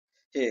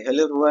Hey,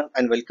 hello everyone,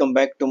 and welcome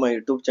back to my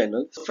YouTube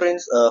channel. So,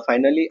 friends,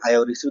 finally I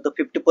have received the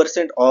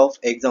 50% off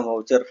exam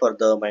voucher for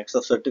the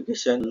Microsoft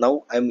certification.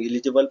 Now I'm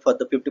eligible for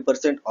the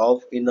 50%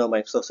 off in the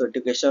Microsoft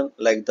certification,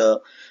 like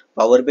the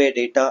Power BI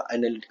Data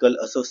Analytical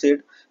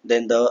Associate,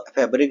 then the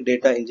Fabric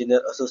Data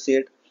Engineer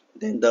Associate,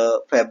 then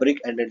the Fabric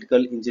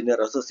Analytical Engineer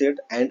Associate,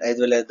 and as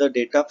well as the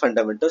Data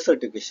Fundamental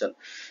certification.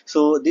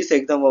 So this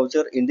exam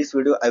voucher, in this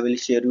video I will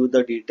share you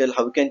the detail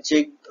how you can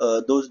check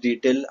those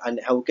detail and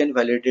how you can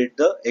validate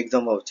the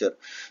exam voucher.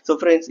 So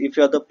friends, if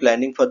you are the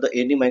planning for the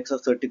any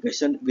Microsoft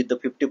certification with the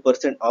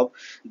 50% off,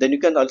 then you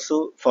can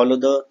also follow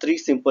the three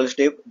simple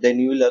steps. Then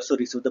you will also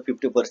receive the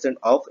 50%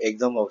 off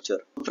exam voucher.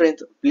 So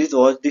friends, please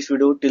watch this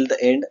video till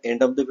the end.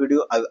 End of the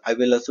video, I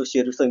will also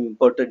share you some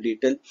important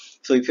detail.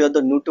 So if you are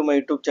the new to my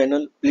YouTube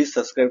channel, please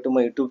subscribe to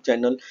my YouTube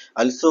channel.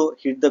 Also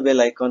hit the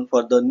bell icon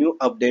for the new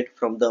update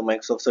from the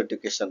Microsoft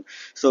certification.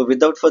 So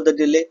without further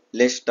delay,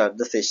 let's start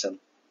the session.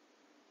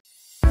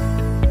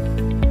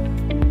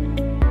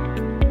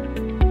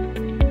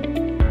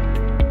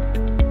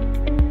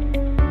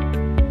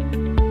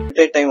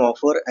 Time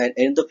offer and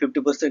end the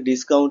 50%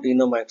 discount in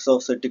a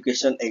Microsoft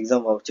certification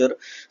exam voucher.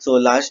 So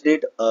last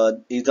date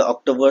is the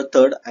October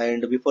 3rd,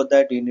 and before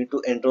that you need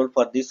to enroll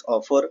for this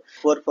offer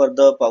for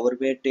the Power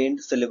BI 10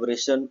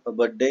 celebration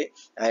birthday,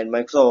 and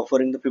Microsoft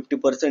offering the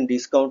 50%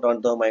 discount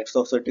on the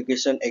Microsoft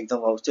certification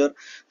exam voucher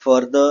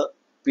for the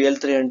PL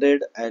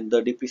 300 and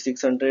the DP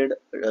 600,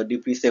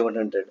 DP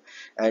 700,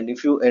 and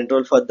if you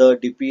enroll for the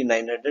DP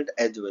 900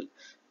 as well,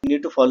 you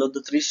need to follow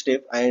the three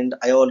step. And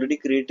I already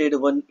created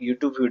one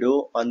YouTube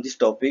video on this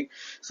topic,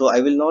 so I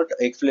will not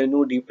explain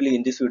you deeply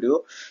in this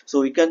video.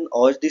 So you can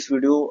watch this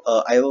video.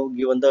 I have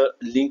given the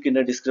link in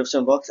the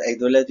description box, as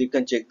well as you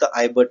can check the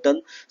I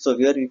button, so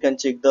where you can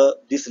check the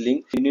this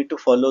link. You need to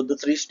follow the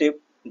three step: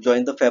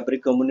 join the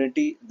Fabric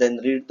community, then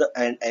read the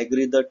and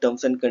agree the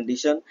terms and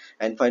condition,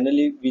 and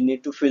finally we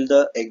need to fill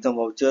the exam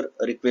voucher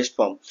request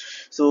form.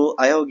 So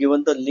I have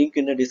given the link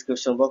in the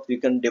description box. You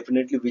can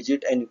definitely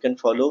visit and you can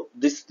follow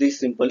this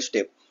simple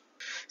step.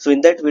 So in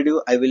that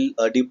video I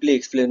will deeply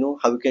explain you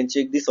how you can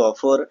check this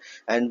offer,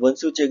 and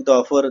once you check the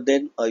offer,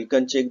 then you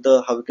can check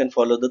the how you can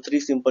follow the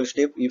three simple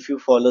step. If you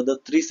follow the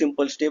three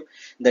simple step,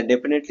 then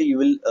definitely you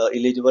will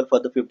eligible for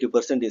the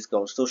 50%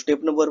 discount. So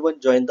step number one,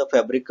 join the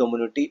Fabric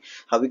community.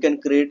 How we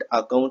can create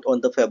account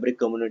on the Fabric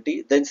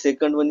community. Then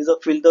second one is a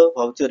fill the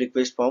voucher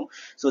request form.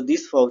 So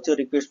this voucher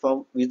request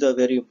form is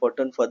very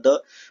important for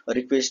the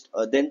request.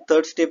 Then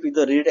third step is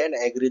the read and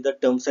agree the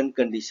terms and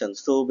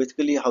conditions. So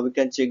basically how we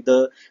can check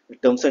the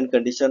terms and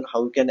condition,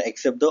 how you can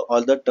accept the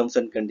all the terms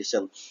and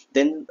condition.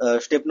 Then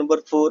step number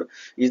 4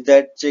 is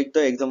that check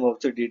the exam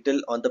voucher detail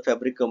on the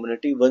Fabric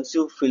community. Once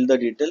you fill the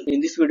detail,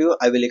 in this video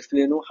I will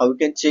explain you how you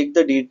can check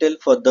the detail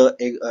for the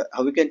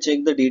how you can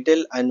check the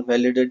detail and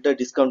validate the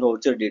discount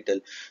voucher detail.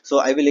 So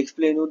I will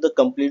explain you the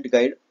complete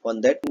guide on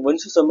that.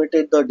 Once you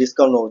submitted the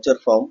discount voucher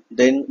form,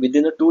 then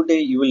within a 2 day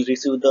you will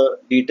receive the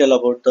detail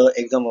about the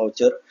exam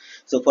voucher.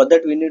 So for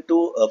that we need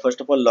to first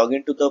of all log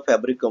into the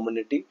Fabric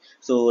community.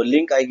 So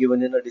link I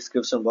given in the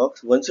description box.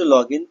 Once you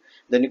log in,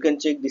 then you can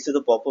check, this is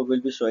the pop-up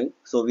will be showing.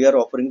 So we are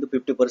offering the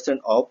 50%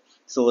 off.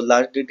 So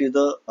last date is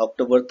the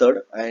October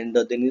 3rd, and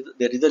then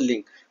there is a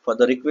link for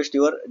the request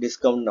your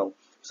discount now.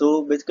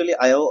 So basically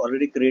I have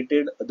already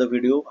created the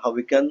video how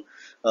we can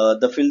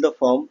the fill the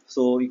form,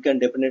 so you can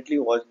definitely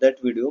watch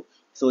that video.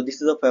 So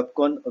this is a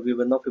FabCon, we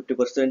will now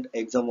 50%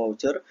 exam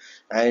voucher,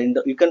 and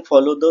you can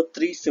follow the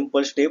three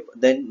simple step,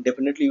 then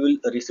definitely you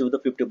will receive the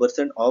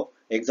 50% of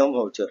exam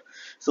voucher.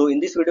 So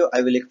in this video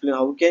I will explain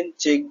how you can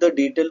check the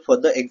detail for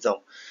the exam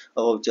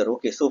voucher.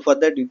 Okay, so for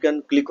that you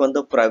can click on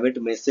the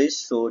private message.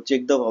 So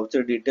check the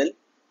voucher detail.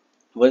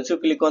 Once you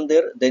click on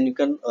there, then you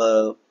can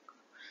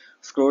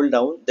scroll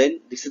down, then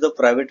this is the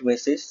private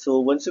message. So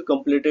once you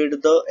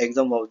completed the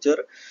exam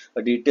voucher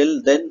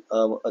detail, then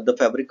the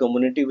Fabric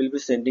community will be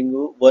sending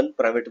you one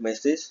private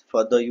message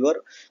for the your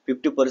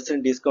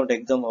 50% discount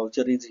exam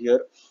voucher is here,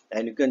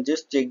 and you can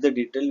just check the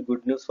detail.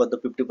 Good news for the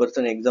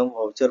 50% exam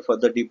voucher for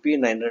the DP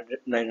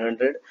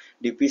 900,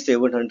 DP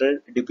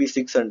 700, DP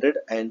 600,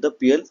 and the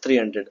PL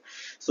 300.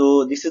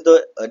 So this is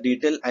the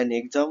detail and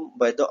exam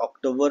by the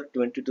October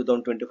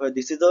 2025.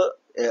 This is the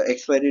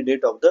expiry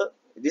date of the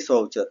this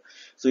voucher.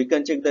 So you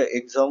can check the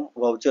exam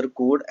voucher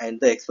code and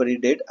the expiry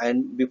date,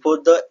 and before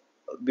the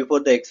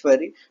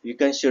expiry you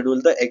can schedule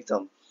the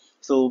exam.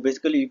 So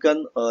basically you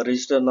can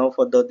register now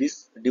for the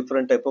this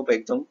different type of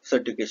exam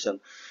certification.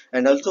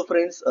 And also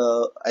friends,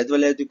 as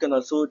well as you can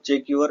also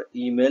check your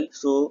email.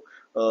 So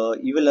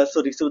you will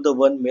also receive the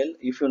one mail.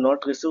 If you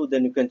not receive,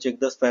 then you can check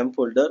the spam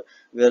folder,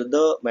 where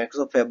the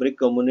Microsoft Fabric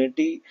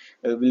community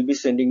will be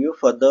sending you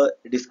for the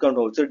discount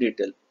voucher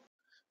detail.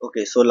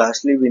 Okay, so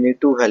lastly we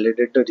need to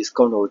validate the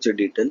discount voucher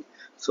detail.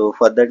 So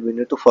for that we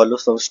need to follow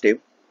some steps.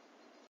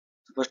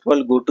 First of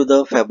all, go to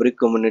the Fabric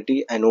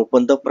community and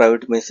open the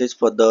private message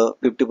for the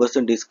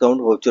 50%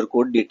 discount voucher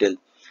code detail.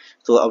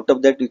 So out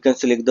of that you can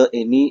select the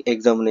any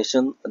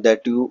examination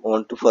that you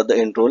want to further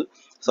enroll.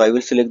 So I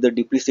will select the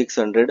DP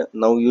 600.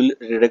 Now you will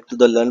redirect to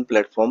the learn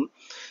platform,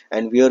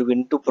 and where we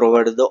need to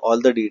provide the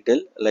all the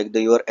detail like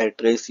the your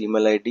address,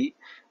 email ID,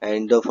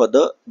 and for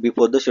the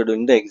before the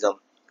scheduling the exam.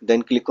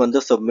 Then click on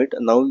the submit.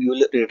 Now you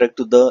will redirect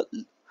to the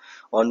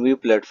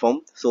OnView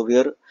platform. So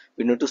where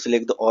we need to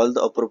select all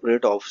the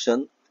appropriate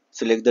option,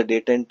 select the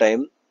date and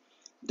time.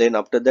 Then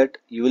after that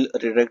you will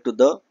redirect to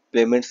the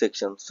payment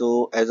section.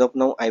 So as of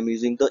now I'm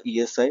using the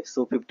ESI,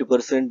 so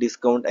 50%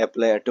 discount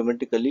apply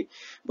automatically,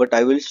 but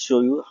I will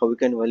show you how we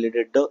can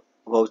validate the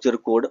voucher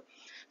code.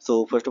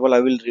 So first of all I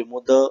will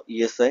remove the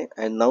ESI,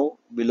 and now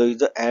below is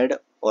the add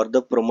or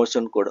the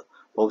promotion code,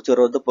 voucher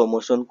or the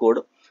promotion code.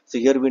 So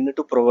here we need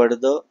to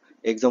provide the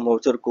exam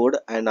voucher code,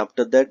 and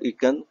after that you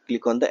can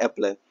click on the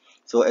apply.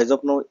 So as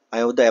of now I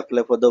have the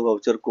apply for the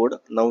voucher code.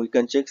 Now we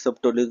can check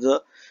subtotal is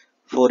the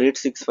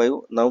 4865.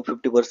 Now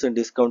 50%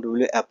 discount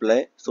will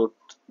apply, so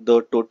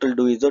the total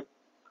due is a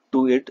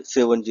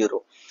 2870.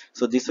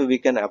 So this way we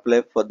can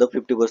apply for the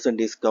 50%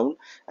 discount,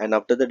 and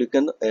after that you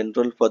can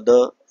enroll for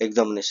the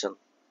examination.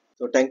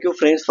 So thank you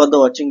friends for the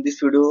watching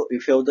this video.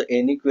 If you have the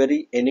any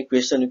query, any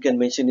question, you can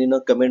mention in a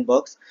comment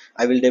box.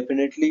 I will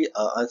definitely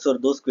answer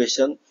those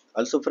questions.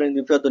 Also friends,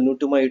 if you are the new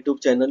to my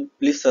YouTube channel,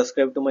 please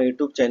subscribe to my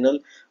YouTube channel.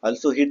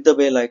 Also hit the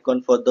bell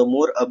icon for the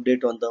more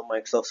update on the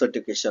Microsoft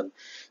certification.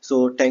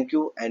 So thank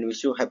you and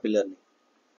wish you happy learning.